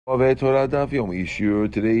Today's shiur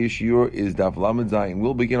is Daf Lamed Zayin.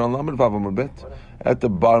 We'll begin on Lamed Vav Amud Bet at the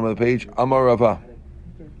bottom of the page. Amar Rava.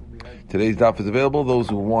 Today's daf is available. Those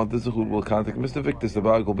who want the zechut will contact Mr. Victor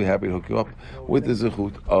Sabag. Will be happy to hook you up with the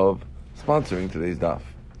zechut of sponsoring today's daf.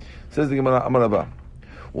 Says the Gemara Amar Rava.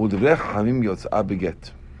 U'divrei Chachamim yotz'a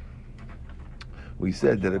beget. We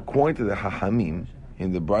said that according to the Chachamim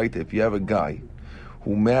in the Braita, if you have a guy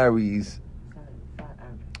who marries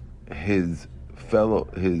his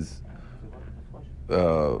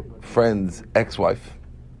friend's ex-wife,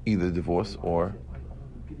 either divorced or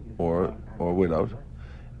widowed,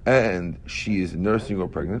 and she is nursing or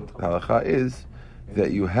pregnant, the halakha is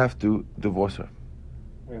that you have to divorce her.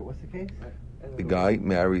 Wait, what's the case? The guy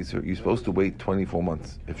marries her. You're supposed to wait 24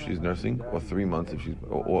 months if she's nursing, or 3 months if she's,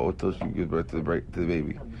 or till she gives birth to the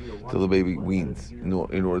baby, till the baby weans, in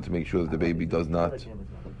order to make sure that the baby does not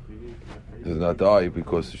die,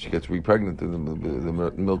 because if she gets re-pregnant, the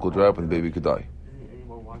milk will dry up and the baby could die.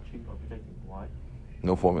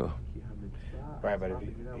 No formula. Right, but if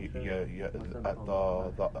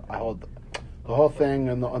the whole thing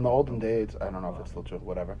in the olden days, I don't know if it's still true,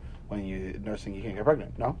 whatever, when you're nursing, you can't get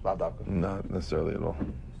pregnant. No? Not necessarily at all.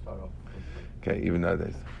 Okay, even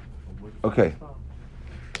nowadays. Okay.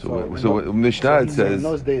 So Mishnah, it says... In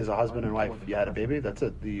those days, a husband and wife, you had a baby, that's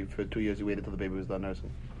it. For 2 years, you waited till the baby was done nursing.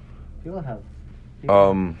 You will have. Is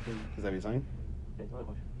that what you're saying?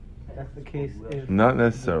 That's the case if... Not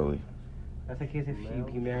necessarily. That's the case if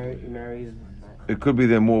he marries... It could be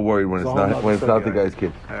they're more worried when it's not the guy's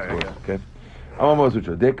kid. Okay.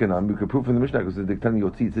 You can prove from the Mishnah because the Diktani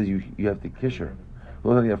Yotzi, it says you have to kiss her.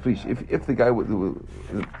 If the guy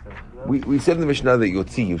we said in the Mishnah that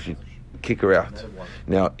Yotzi, you should kick her out.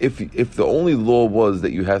 Now, if the only law was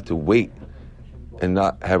that you have to wait and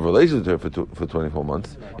not have relations with her for 24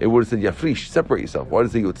 months, it would have said Yafrish, separate yourself. Why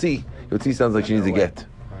does it say Yotzi? Yotzi sounds like she needs a get.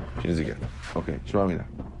 Okay, Shema Mina.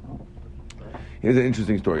 Here's an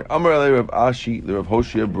interesting story. Amar Alei Rav Ashi, the Rav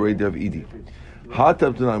Hoshia Berei Rav Idi.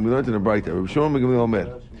 Hatab Tanan, we learned in the Braita. Rav Shimon ben Gamliel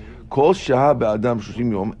Omer, Kol Shaha Be'Adam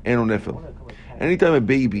Shushim Yom Eno Nefel. Anytime a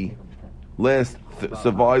baby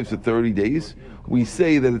survives for 30 days, we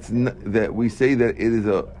say that it is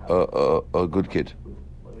a good kid.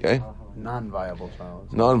 Okay. Non-viable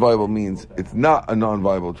child. Non-viable means it's not a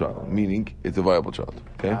non-viable child, meaning it's a viable child.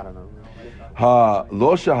 Okay. I don't know. Ha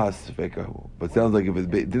Lo Shaha Sefekahu, but sounds like if it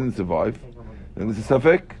didn't survive, then it's a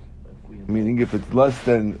safek, meaning if it's less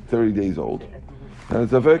than 30 days old, then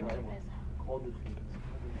it's a safek.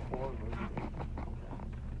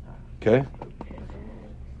 Okay?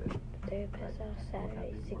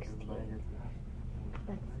 Saturday 16.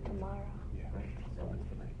 That's tomorrow.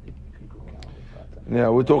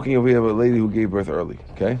 Now we're talking if we have a lady who gave birth early.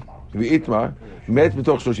 Okay?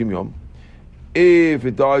 If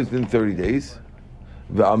it dies within 30 days,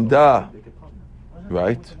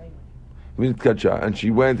 right? And she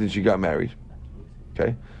went and she got married.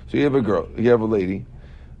 Okay? So you have a lady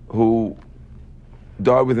who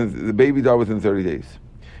the baby died within 30 days.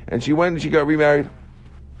 And she went and she got remarried.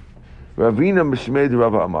 Ravina Mishmed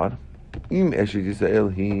Rava Amar, Im Eshet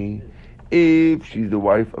Yisrael if she's the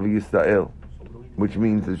wife of Yisrael, which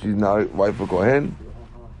means that she's not wife of Kohen,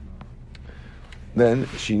 then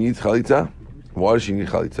she needs chalitza. Why does she need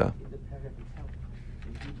chalitza?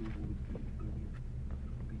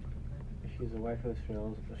 She's a wife of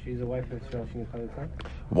Israel, she needs chalitza?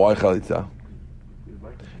 Why chalitza?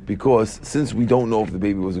 Because since we don't know if the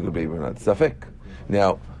baby was a good baby or not, safek.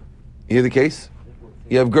 Now, you hear the case?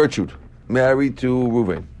 You have Gertrude married to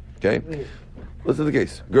Reuven. Okay? Listen to the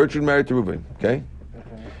case. Gertrude married to Reuven. Okay?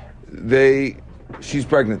 She's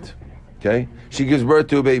pregnant. Okay? She gives birth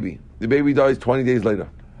to a baby. The baby dies 20 days later.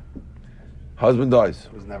 Husband dies.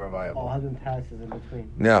 It was never viable. Husband passes in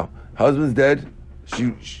between. Now, husband's dead.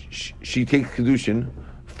 She takes kedushin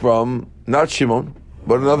from not Shimon,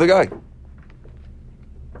 but another guy.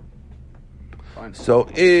 Fine. So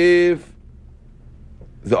if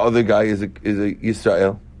the other guy is a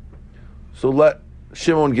Yisrael, so let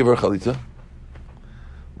Shimon give her chalitza.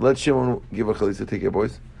 Let Shimon give her chalitza. Take care,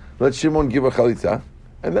 boys. Let Shimon give her chalitza,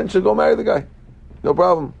 and then she'll go marry the guy. No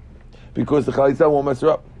problem, because the chalitza won't mess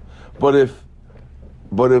her up. But if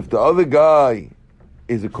the other guy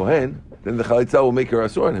is a Kohen, then the chalitza will make her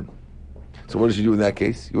asur on him. So what does she do in that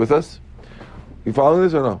case? You with us? You following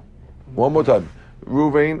this or no? One more time.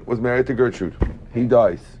 Reuven was married to Gertrude. He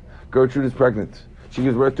dies. Gertrude is pregnant. She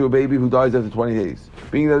gives birth to a baby who dies after 20 days.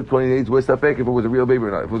 Being that 20 days, we're safek if it was a real baby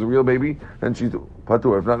or not. If it was a real baby, then she's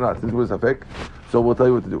patur. If not. Since we're safek, so we'll tell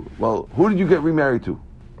you what to do. Well, who did you get remarried to?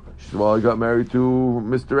 She said, well, I got married to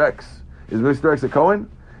Mr. X. Is Mr. X a Cohen?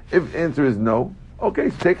 If the answer is no, Okay,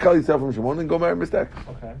 so take chalitza from Shimon and go marry Mr. X.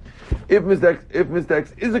 Okay. If Mr.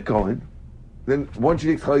 X is a Kohen, then once she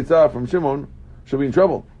takes chalitza from Shimon, she'll be in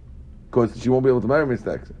trouble because she won't be able to marry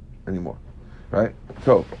Mr. X anymore, right?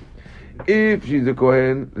 So, if she's a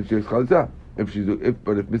Kohen, then she takes chalitza. But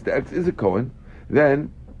if Mr. X is a Kohen,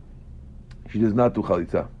 then she does not do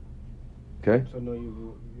chalitza. Okay? So no,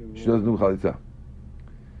 you She doesn't do chalitza.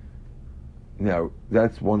 Now,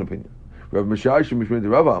 that's one opinion. Rav Mishai Shemishmei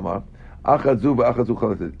Rav Amar, Achadzu v'achadzu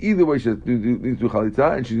chalitza. Either way, she needs to do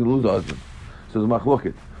chalitza, and she's going to lose her husband. So the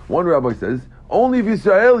machloket. One rabbi says, only if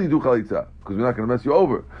Yisrael you do chalitza, because we're not going to mess you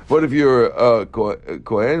over. But if you're a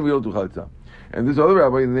Kohen, we don't do chalitza. And this other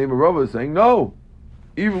rabbi, in the name of Rava, is saying, no,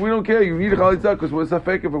 even we don't care. You need a chalitza because we're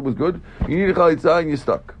safek if it was good. You need a chalitza and you're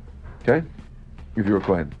stuck. Okay, if you're a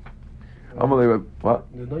Kohen. Well, What?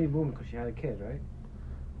 there's no yibum because she had a kid, right?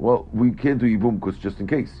 Well, we can't do yibum because just in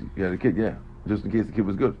case you had a kid, yeah, just in case the kid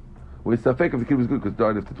was good. We're safek if the kid was good because it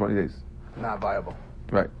died after 20 days. Not viable.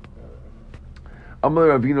 Right.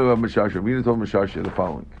 Amalei Ravina Rav Mishasha. Ravina told Mishasha the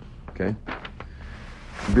following. Okay.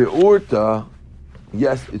 Be'orta,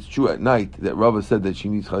 yes, it's true at night that Rava said that she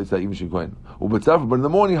needs chalitza even she Kohen. But in the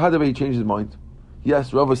morning, Hadava, he changed his mind.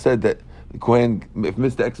 Yes, Rava said that Kohen, if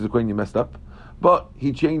Mr. X is a Kohen, you messed up. But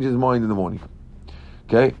he changed his mind in the morning.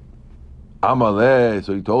 Okay? Amaleh,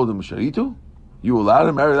 so he told him, Sharitu, you allowed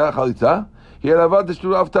to marry that chalitza? He had avad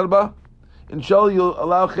t'shtura av talba. Inshallah, you'll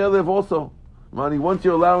allow chelev also. Mani, once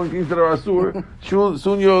you're allowing things that are asur,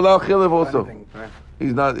 soon you'll allow chelev also. Anything, right?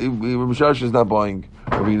 He's not, Mishash is not buying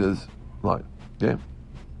Ravina's line. Yeah?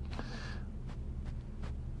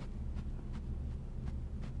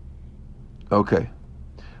 Okay.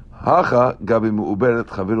 Hacha gabi mu'uberet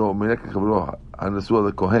chaviro merek chaviro hanasu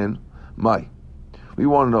al kohen mai. We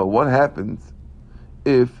want to know what happens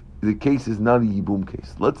if the case is not a yibum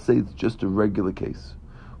case. Let's say it's just a regular case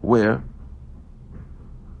where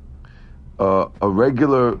a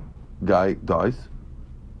regular guy dies,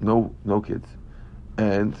 no kids,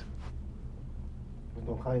 and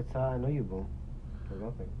No chalitza, no yibum. There's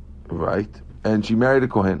nothing. right, and she married a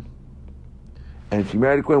kohen,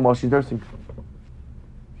 while she's nursing.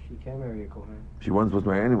 She can marry a kohen. She wasn't supposed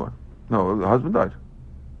to marry anyone. No, the husband died.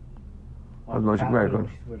 No, she married a kohen.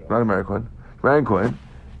 Not a married kohen. She married a kohen,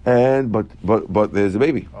 and but there's a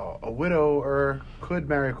baby. A widower could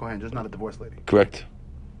marry a Kohen, just not a divorced lady. Correct.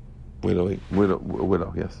 Widow, yes.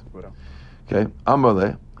 Widow. Okay.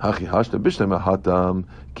 Amale, hachi hashta bishlema hatam,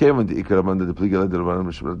 kevan de ikaraban de pliga de rabanan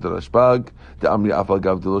mishmar de rashbag, de amri afal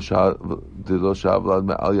gav de lo shav lad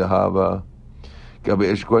me al yahava, gabi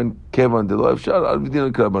eshkoin kevan de lo efshar al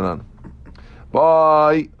vidin ikarabanan.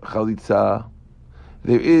 By chalitza,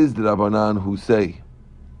 there is the rabanan who say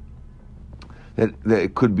that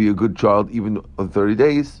it could be a good child even on 30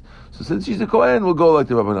 days. So since she's a Kohen, we'll go like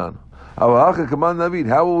the rabanan. How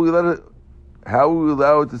will we let it? How will we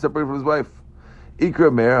allow it to separate from his wife? Ikra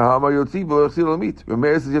mer hamar yotzi v'lo yachzir meet.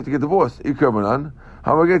 Mer says you have to get divorced. Ikra banan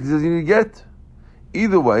hamar get. He says you need to get.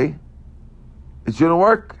 Either way, it shouldn't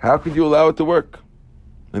work. How could you allow it to work?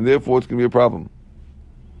 And therefore, it's going to be a problem.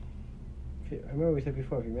 I remember we said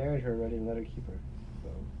before, if you married her already, let her keep her. So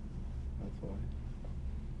that's why.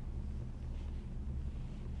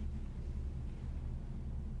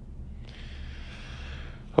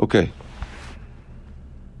 Okay.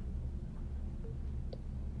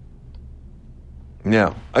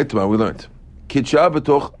 Now, Aitamar, we learned. Kitcha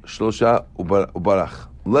b'toch shlosha ubarach.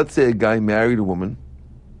 Let's say a guy married a woman,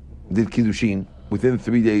 did kiddushin within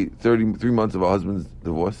 3 months of her husband's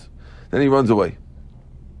divorce, then he runs away.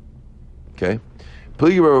 Okay?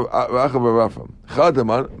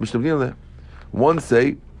 One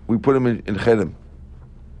say we put him in cherem.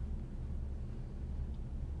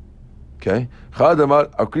 Okay? Other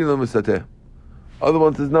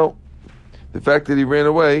one says no. The fact that he ran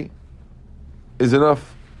away is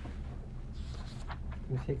enough.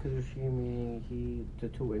 You say Kiddushin meaning the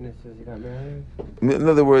two witnesses he got married? In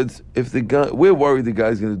other words, if the guy, we're worried the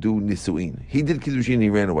guy's going to do nisuin. He did kiddushin and he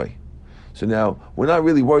ran away. So now we're not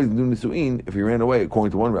really worried to do nisuin if he ran away,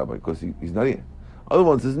 according to one rabbi, because he's not here. Other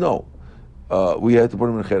one says no. We have to put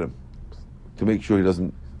him in cherem to make sure he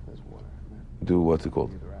doesn't do what's it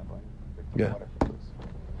called. Yeah.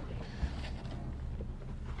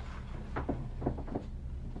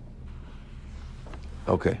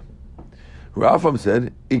 Okay. Rafam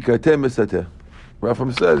said, Ikate mesateh.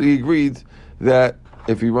 Rafam said he agreed that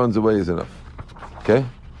if he runs away is enough. Okay?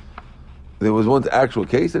 There was one actual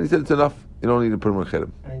case, and he said it's enough. You don't need to put him in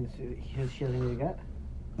cherem. And she doesn't need to get?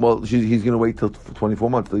 Well, he's going to wait till 24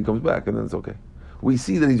 months till he comes back, and then it's okay. We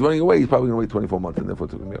see that he's running away. He's probably going to wait 24 months, and therefore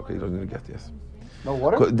it's going to be okay. He doesn't need to get, yes. No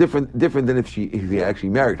water? Different than if he actually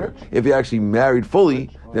married her. If he actually married fully,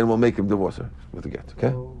 then we'll make him divorce her with the get.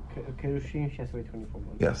 Okay? So, Kedushin, she has to wait 24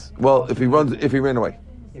 months. Yes. Well, if he ran away.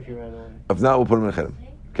 If he ran away. If not, we'll put him in Cherem.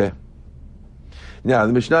 Okay? Now,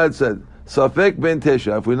 the Mishnah had said, Safek ben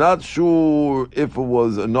Tesha, if we're not sure if it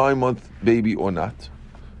was a 9-month baby or not,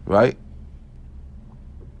 right?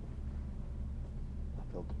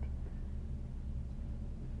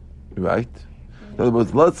 Right? In other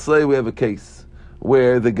words, let's say we have a case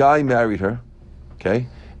where the guy married her, okay,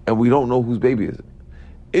 and we don't know whose baby is it.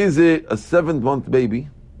 Is it a 7-month baby,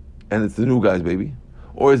 and it's the new guy's baby?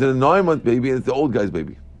 Or is it a 9-month baby, and it's the old guy's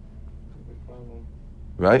baby?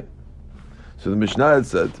 Right? So the Mishnah had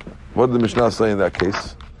said, what did the Mishnah say in that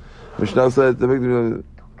case? Mishnah said,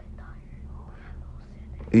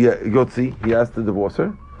 Yotzi, he has to divorce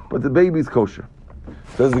her, but the baby's kosher.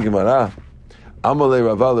 Says the Gemara, Amalei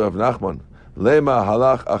Raval Rav Nachman, Lema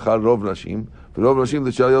halach achar rov nashim, v'rov nashim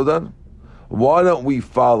l'shal yodan. Why don't we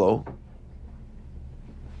follow?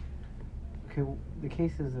 Okay, the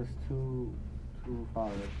case is there's two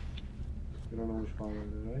fathers. We don't know which father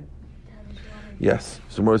it is, right? Yes.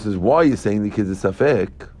 So Mora says, why are you saying the kid's a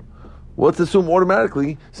safek? Well, let's assume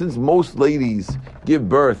automatically, since most ladies give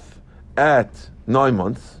birth at 9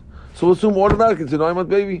 months, so we'll assume automatically it's a 9-month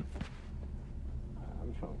baby.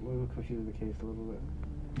 I'm confused with the case a little bit.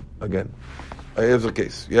 Again, here's the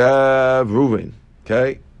case. You have Reuven,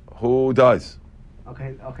 okay, who dies.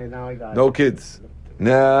 Okay, now I got it. No kids.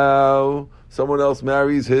 Now, someone else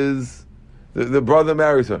marries the brother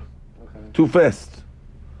marries her. Okay. Too fast.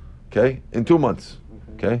 Okay? In 2 months.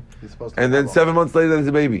 Okay? And then 7 months later, there's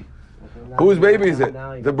a baby. Okay, Whose baby is it?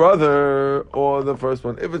 now The brother or the first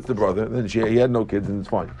one? If it's the brother, then he had no kids and it's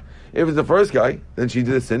fine. If it's the first guy, then she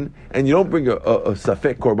did a sin, and you don't bring a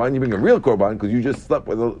safek korban, you bring a real korban because you just slept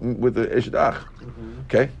with the eshdach.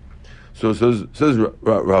 Okay? So says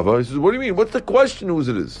Rava, he says, what do you mean? What's the question whose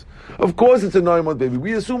it is? Of course it's a 9-month baby.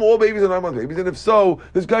 We assume all babies are 9-month babies, and if so,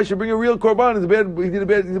 this guy should bring a real korban. He's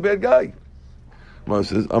a bad guy. Mara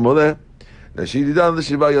says, Amaleh. Now she did on the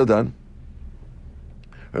Shiva Yodan.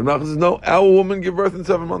 Rav Nachman says, no, our woman give birth in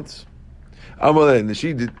 7 months. Amaleh. Now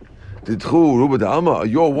she did Ruba da Alma,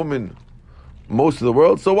 your woman, most of the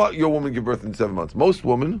world. So what? Your woman give birth in 7 months. Most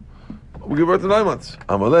women will give birth in 9 months.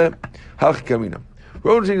 Amaleh. Hach kamina.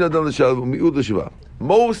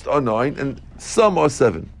 Most are 9 and some are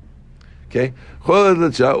 7. Okay?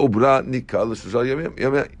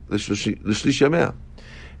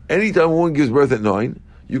 Anytime a woman gives birth at 9,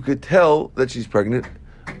 you could tell that she's pregnant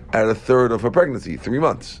at a third of her pregnancy, 3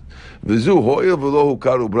 months. It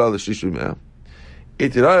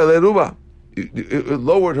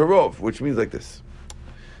lowered her off, which means like this.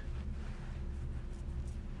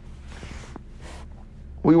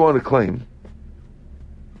 We want to claim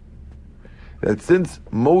that since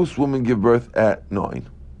most women give birth at 9,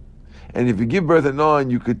 and if you give birth at 9,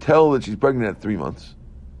 you could tell that she's pregnant at 3 months.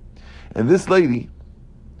 And this lady,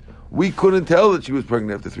 we couldn't tell that she was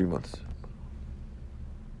pregnant after 3 months.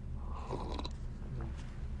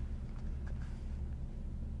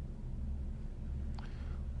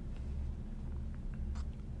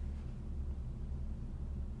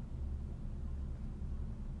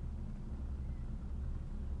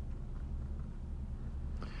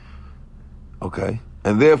 Okay,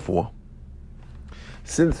 and therefore,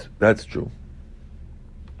 since that's true,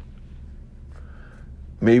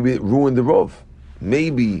 maybe it ruined the rov.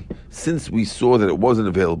 Maybe since we saw that it wasn't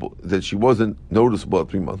available, that she wasn't noticeable at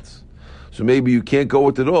 3 months, so maybe you can't go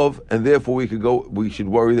with the rov, and therefore we should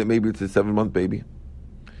worry that maybe it's a 7-month baby,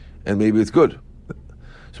 and maybe it's good.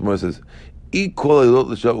 Someone says, it's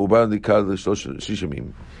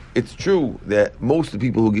true that most of the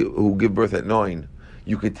people who give birth at 9,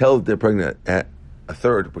 you could tell that they're pregnant at a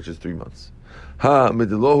third, which is 3 months. But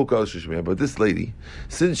this lady,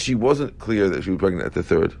 since she wasn't clear that she was pregnant at the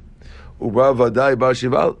third, so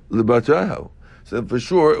for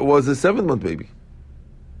sure it was a 7-month baby.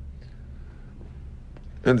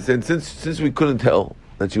 Understand? Since we couldn't tell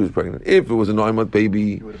that she was pregnant, if it was a 9-month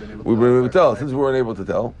baby, we would have been able to tell. Since we weren't able to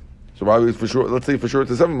tell, so probably for sure. Let's say for sure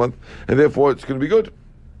it's a 7-month, and therefore it's going to be good.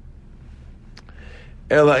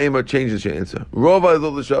 Ela Ema changes your answer. Rova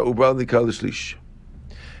Ilolisha Ubal Nikal Shlish.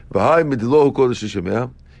 V'hai Midlo Hukol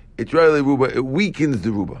Shishemea. It's really Ruba. It weakens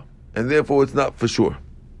the Ruba, and therefore it's not for sure.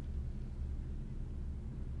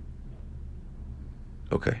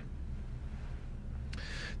 Okay.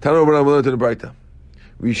 Tano Rabbanan learned in the Braita.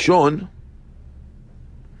 Rishon.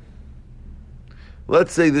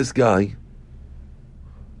 Let's say this guy.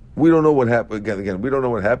 We don't know what happened. Again, we don't know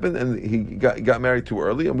what happened, and he got married too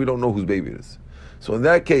early, and we don't know whose baby it is. So in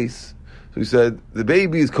that case, we said the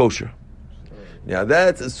baby is kosher. Now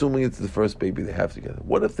that's assuming it's the first baby they have together.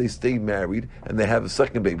 What if they stayed married and they have a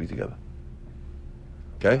second baby together?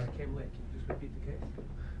 Okay? I came late. Can you just repeat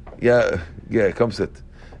the case? Yeah, come sit.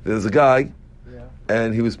 There's a guy, Yeah.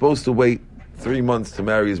 and he was supposed to wait 3 months to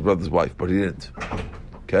marry his brother's wife, but he didn't.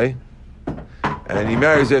 Okay? And he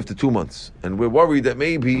marries her after 2 months. And we're worried that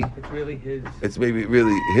maybe It's really his. it's maybe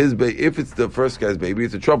really his baby. If it's the first guy's baby,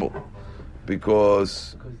 it's a trouble.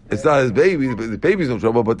 Because it's not his baby, the baby's no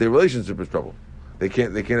trouble, but their relationship is trouble. They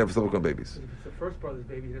can't have subsequent babies. If it's the first brother's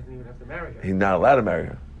baby, he doesn't even have to marry her. He's not allowed to marry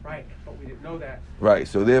her. Right, but we didn't know that. Right,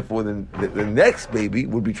 so therefore the next baby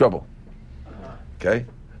would be trouble. Okay?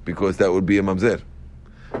 Because that would be a mamzer.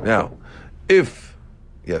 Now, yes,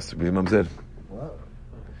 it would be a mamzer. Wow.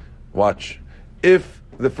 Watch. If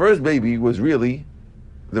the first baby was really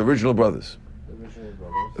the original brothers, The original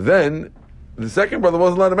brothers. then the second brother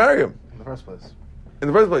wasn't allowed to marry him In the first place. in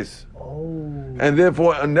the first place. Oh. And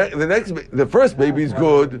therefore, the first baby's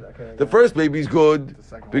good. Okay. The first baby's good The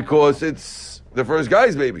second one. because it's the first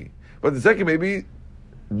guy's baby. But the second baby,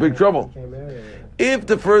 big trouble. Can't marry her. If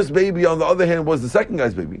the first baby, on the other hand, was the second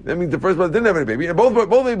guy's baby, that means the first brother didn't have any baby, and both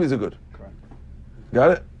babies are good. Correct.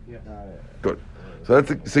 Got it? Good. So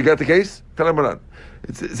so you got the case? Talamaran.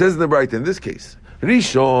 It says in the right in this case,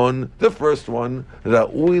 Rishon, the first one,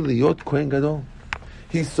 Ra'ui liyot Kohen Gadol.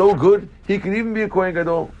 He's so good, he could even be a Kohen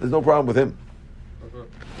Gadol. There's no problem with him.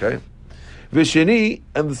 Okay? Visheni,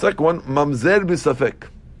 and the second one, Mamzer b'safek.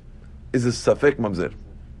 Is a safek mamzer.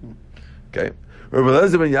 Okay? Rabbi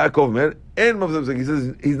Eliezer ben Yaakov Mer, and Mamzer b'safek. He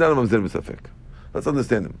says he's not a Mamzer b'safek. Let's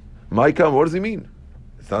understand him. Maikam, what does he mean?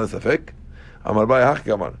 It's not a safek. Amar Bai Hach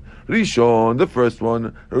Amar. Rishon, the first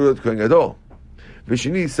one, Ra'ui Kohen Gadol.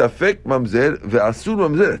 Vishini safek mamzer ve'asur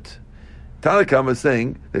mamzeret. Tanakam is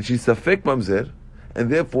saying that she's safek mamzer, and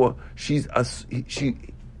therefore he's asur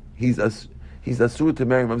to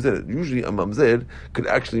marry mamzeret. Usually a mamzer could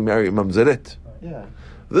actually marry a mamzeret. Yeah.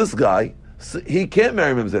 This guy, he can't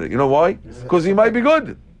marry mamzeret. You know why? Because he might be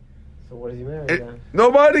good. So what does he marry then?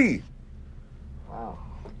 Nobody. Wow.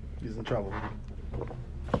 He's in trouble.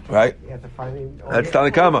 Right? You have to find him. That's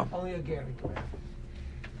Tanakama. Only a Gary can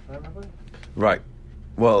marry. Right.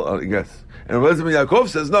 Well, yes. And Rabbi ben Yaakov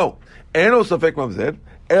says no. Eno safek mamzer,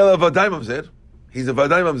 ela vaday mamzer. He's a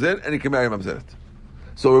vaday mamzer, and he can marry mamzeret.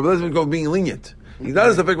 So Rabbi ben Yaakov being lenient. He's not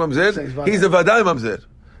a safek mamzer. He's a vaday mamzer,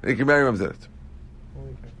 and he can marry mamzeret.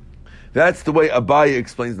 That's the way Abaye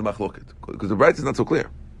explains the machloket, because the Braita is not so clear.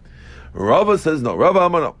 Rava says no. Rava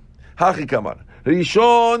Amar no. Hachi Kamar.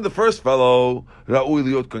 Rishon, the first fellow, Ra'ui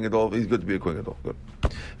liyot Kohen Gadol. He's good to be a Kohen Gadol. Good.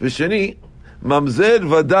 V'sheni, mamzer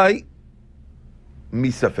vaday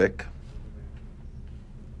misafek.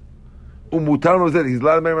 Umutar mamzeret. He's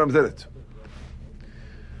allowed to marry mamzeret.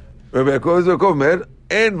 Rabbi Yaakov Mer,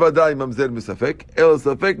 and vaday mamzer misafek, el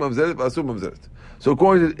safek mamzeret v'asur mamzeret. So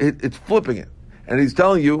according to it's flipping it. And he's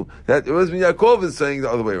telling you that Rabbi Yaakov is saying the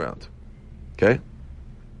other way around. Okay?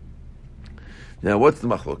 Now, what's the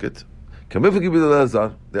machloket?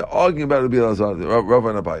 They're arguing about Rabbi Elazar, Rav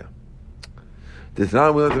and Abaya. This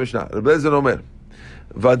now we learn the Mishnah. Rabbi Elazar Omer,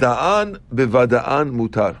 Vada'an bevada'an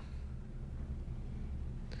mutar.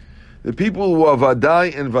 The people who are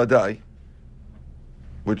Vadai and Vadai,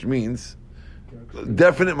 which means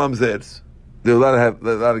definite mamzers, they're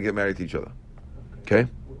allowed to get married to each other. Okay?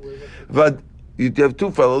 You have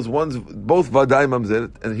two fellows, one's both Vadai mamzer,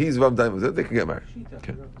 and he's Vadai mamzer, they can get married.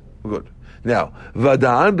 Okay. Good. Now,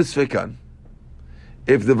 Vada'an b'sfekan,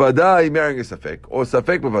 if the Vadai marrying a Safek, or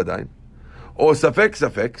Safek b'Vadai, or Safek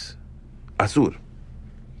Safeks, Asur.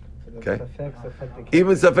 Okay?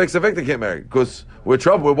 Even Safek they can't marry, because we're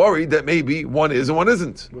worried that maybe one is and one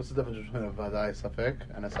isn't. What's the difference between a Vadai Safek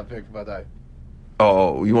and a Safek Vadai?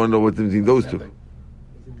 Oh, you want to know what between those two? Isn't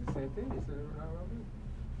it the same thing? Isn't it not relevant?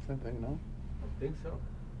 Same thing, no? I think so.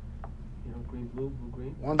 You know, green, blue, blue,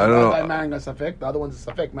 green. One's I a don't Vadai know. marrying a Safek, the other one's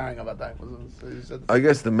a Safek marrying a Vadai. So you said I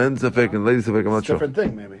guess the men's Safek and ladies Safek, I'm not it's a sure. different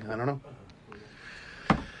thing, maybe. I don't know.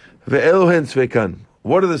 Ve'elohen Sfekan.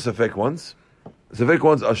 What are the Safek ones? Safek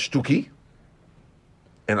ones are Shtuki,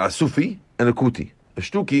 and Asufi, and a Kuti. A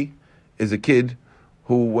Shtuki is a kid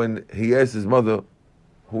who, when he asks his mother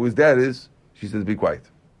who his dad is, she says, be quiet.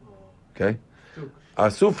 Okay? Shtuk.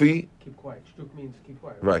 Asufi, Keep quiet. Shtuk means keep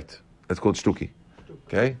quiet. right. That's called Shtuki.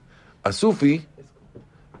 Okay? Asufi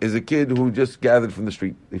is a kid who just gathered from the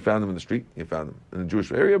street. They found him in the street. You found him in a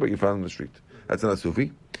Jewish area, but you found him in the street. That's an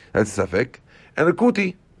Asufi. That's a Safek. And a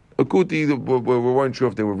Kuti, we weren't sure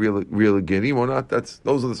if they were real Guinean or not.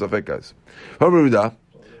 Those are the Safek guys. Amarav,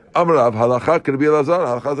 halakha can be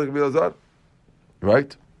Elazar, halakha can be Elazar.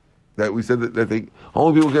 Right? That we said that they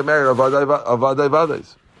only people get married are Vadai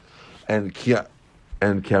Vadais. And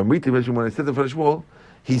And Kamriti, when I said the first Shmuel,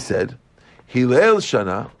 he said, Hillel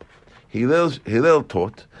taught,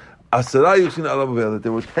 Asara Yusin ala Babel, that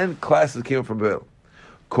there were 10 classes that came up from Babel.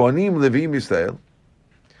 Kohanim, Levim, Yisrael,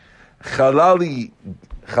 Chalalim,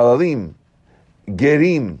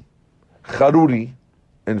 Gerim, Charuri,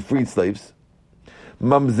 and freed slaves.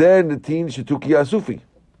 Mamzer, Netin, Shetuki, Asufi.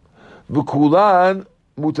 V'kulan,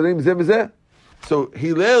 Mutarim, Zeh. So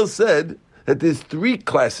Hillel said that there's 3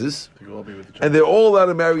 classes, and they're all allowed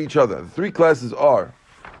to marry each other. The 3 classes are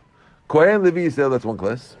Kohen, Levi, Yisrael, that's 1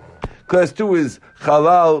 class. Class 2 is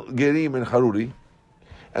Chalal, Gerim, and Haruri.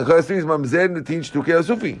 And class 3 is Mamzer, Netin, Shtuki,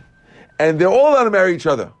 Asufi. And they're all allowed to marry each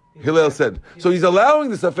other, Hillel said. So he's allowing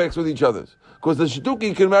the Safeks with each other. Because the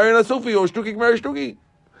Shtuki can marry an Asufi, or Shtuki can marry Shtuki.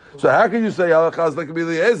 So how can you say Halakha is like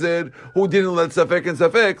Eliezer, who didn't let Safek and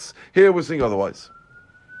Safeks? Here we're seeing otherwise.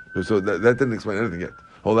 So that didn't explain anything yet.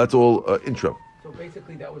 Oh, that's all intro. So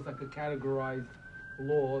basically, that was like a categorized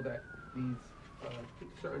law that these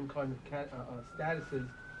certain kind of statuses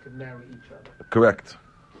could marry each other. Correct.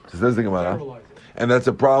 So says the Gemara, and that's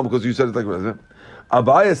a problem because you said it like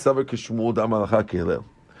Abaya savar k'Shmuel da'amalacha k'Hillel.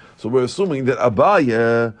 So we're assuming that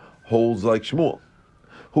Abaya holds like Shmuel,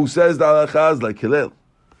 who says the halacha is like Hillel,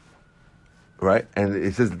 right? And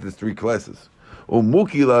it says that there's 3 classes. And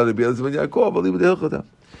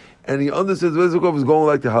he understands Rabbi Yaakov is going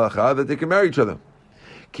like the halacha that they can marry each other.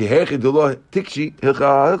 So there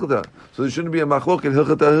shouldn't be a machloket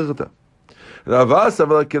hilchata. Rava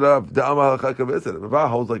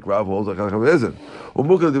holds like Rav, holds like Halacha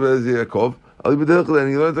Yaakov, and he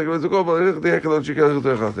learns like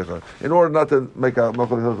Yaakov in order not to make a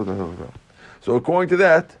machloket. So according to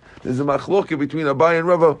that, there's a machloket between Abai and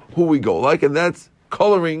Rava who we go like, and that's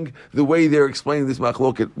coloring the way they're explaining this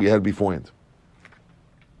machloket we had beforehand.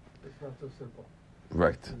 It's not so simple.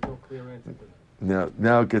 Right. There's no clear answer to that.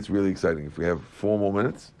 Now it gets really exciting. If we have 4 more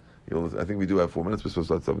minutes, I think we do have 4 minutes. We're supposed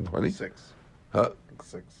to start 7:20. 6. Huh?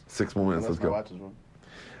 6. 6 more minutes. Unless Let's go.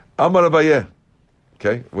 Amar Abaye.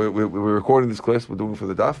 Okay, we're recording this class. We're doing it for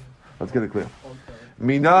the daf. Let's get it clear.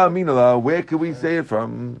 Mina minala. Where can we say it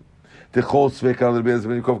from? The chol svek al Rabbi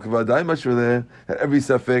Yaakov kavadai mashveh. That every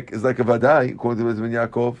safek is like a vadai according to Rabbi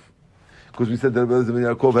Yaakov, because we said that Rabbi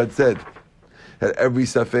Yaakov had said that every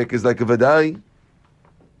safek is like a vadai.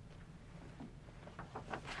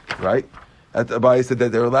 Right? At Abai said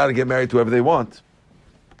that they're allowed to get married to whoever they want.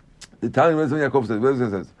 The Tanya Rabbi Yaakov says,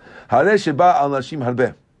 "Hareh sheba al nashim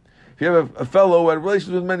harbeh." If you have a fellow who had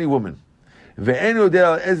relations with many women, ve'enu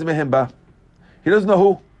yodeh ez mehem ba, he doesn't know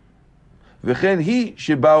who. V'chen hi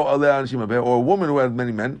shebao aleh nashim harbeh, or a woman who had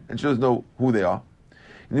many men and she doesn't know who they are.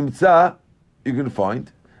 Nimtza, you can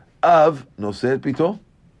find av noseh et pito,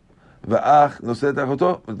 ve'ach noseh et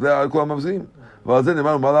achoto, v'tleh al kol hamavzim, v'al zeh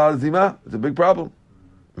nemar mala al zima. It's a big problem,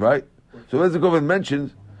 right? So Rabbi Yaakov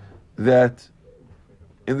mentioned that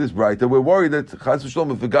in this Braita, we're worried that Chas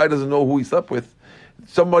v'Shalom, if the guy doesn't know who he slept with,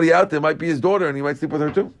 somebody out there might be his daughter and he might sleep with her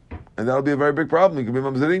too. And that'll be a very big problem. He could be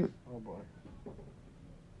mamzerim. Oh boy.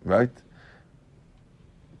 Right?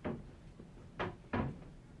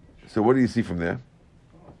 So what do you see from there?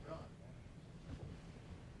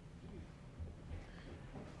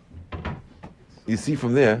 You see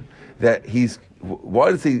from there that he's... Why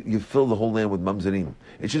does he say you fill the whole land with mamzerim?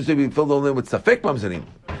 It should say you fill the whole land with safek mamzerim.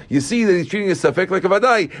 You see that he's treating a safek like a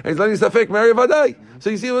vadai, and he's letting a safek marry a vadai. So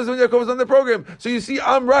you see Elazar ben Yaakov is on the program. So you see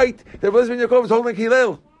I'm right that Elazar ben Yaakov is holding like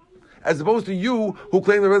Hillel, as opposed to you who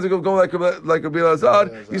claim that Elazar is going like Rabbi Elazar.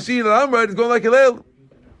 You see that I'm right; it's going like Hillel.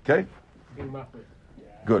 Okay.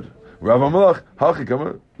 Good. Rav Amalach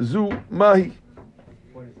Hachikama Zu Mahi.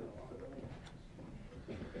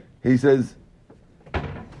 He says.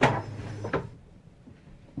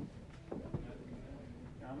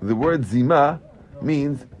 The word zima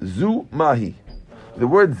means zu mahi. The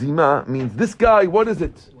word zima means this guy, what is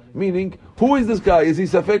it? Meaning, who is this guy? Is he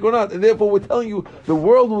safek or not? And therefore we're telling you, the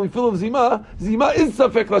world when we fill of zima is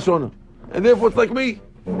safek lashona. And therefore it's like me.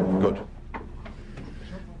 Good.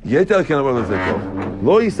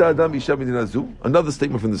 Another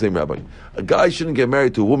statement from the same rabbi. A guy shouldn't get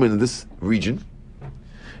married to a woman in this region.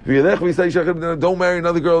 Don't marry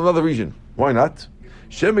another girl in another region. Why not?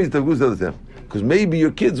 Because maybe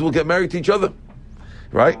your kids will get married to each other,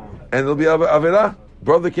 right? And there'll be averah.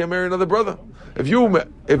 Brother can't marry another brother. If you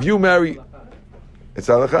marry, it's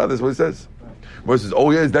halakha. That's what it says. Where it says,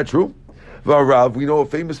 oh yeah, is that true? Rav, we know a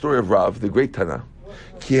famous story of Rav, the great Tana.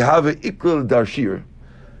 Ki have iklal darshir.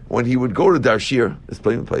 When he would go to Darshir, this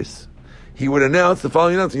place, he would announce the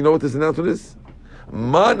following announcement. You know what this announcement is?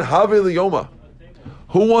 Man have liyoma.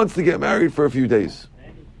 Who wants to get married for a few days?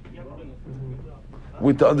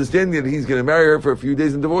 with the understanding that he's going to marry her for a few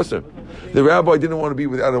days and divorce her. The rabbi didn't want to be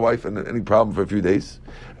without a wife and any problem for a few days.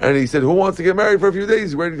 And he said, who wants to get married for a few days?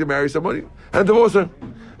 He's ready to marry somebody and divorce her.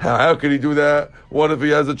 How could he do that? What if he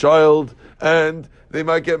has a child and they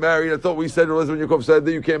might get married? I thought we said, when Yaakov said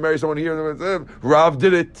that you can't marry someone here. Rav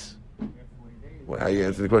did it. Well, how you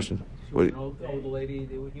answer the question? Older lady,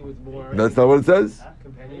 he was more. That's not what it says.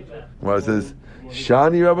 Companionship. Well, it says,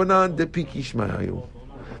 Shani Rabbanan de Pikishmahayu.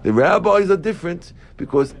 The rabbis are different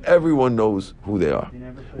because everyone knows who they are.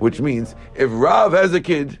 Which means, if Rav has a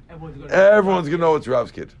kid, everyone's going to know it's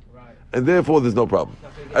Rav's kid. And therefore, there's no problem.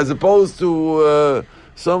 As opposed to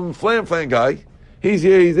some flam guy, he's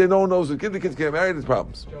here, he's there, no one knows the kid, the kids get married, there's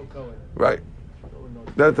problems. Joe Cohen. Right.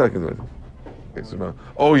 That's not going to okay, so now,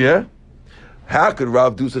 oh yeah? How could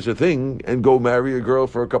Rav do such a thing and go marry a girl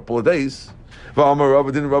for a couple of days?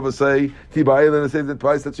 Didn't Rav say, if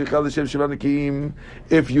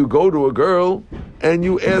you go to a girl and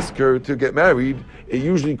you ask her to get married, it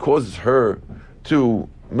usually causes her to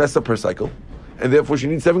mess up her cycle, and therefore she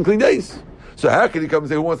needs 7 clean days. So how can he come and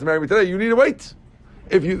say, who wants to marry me today? You need to wait.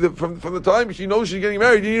 If you from the time she knows she's getting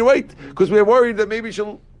married, you need to wait, because we're worried that maybe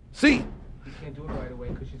she'll see. You can't do it right away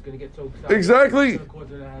because she's going to get so excited. Exactly. It's going to cause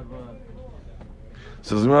her to have,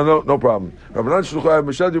 So no problem.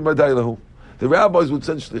 The rabbis would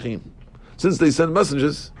send shlichim. Since they send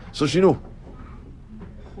messengers, so she knew.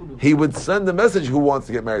 He would send the message who wants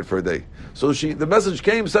to get married for a day. So the message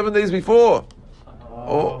came 7 days before.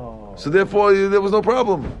 So therefore there was no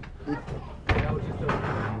problem. that was just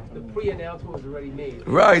the pre-announcement was already made.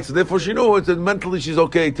 Right, so therefore she knew that mentally she's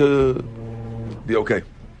okay to be okay.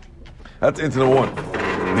 That's answer number 1.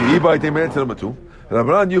 The Ibai came answer number 2.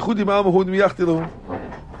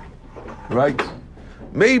 Right.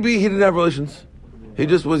 Maybe he didn't have relations. He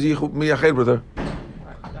just was miyached with her.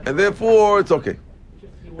 And therefore, it's okay.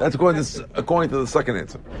 That's according to the second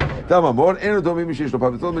answer.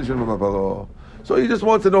 So he just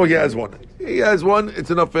wants to know he has one. He has one, it's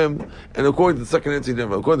enough for him. And according to the second answer, he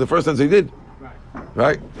didn't. According to the first answer, he did.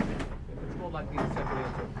 Right? It's more likely the second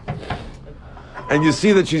answer. And you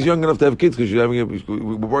see that she's young enough to have kids because we're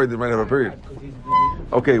worried they might have a period.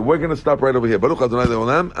 Okay, we're going to stop right over here. Baruch Adonai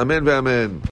Le'olam. Amen ve'amen.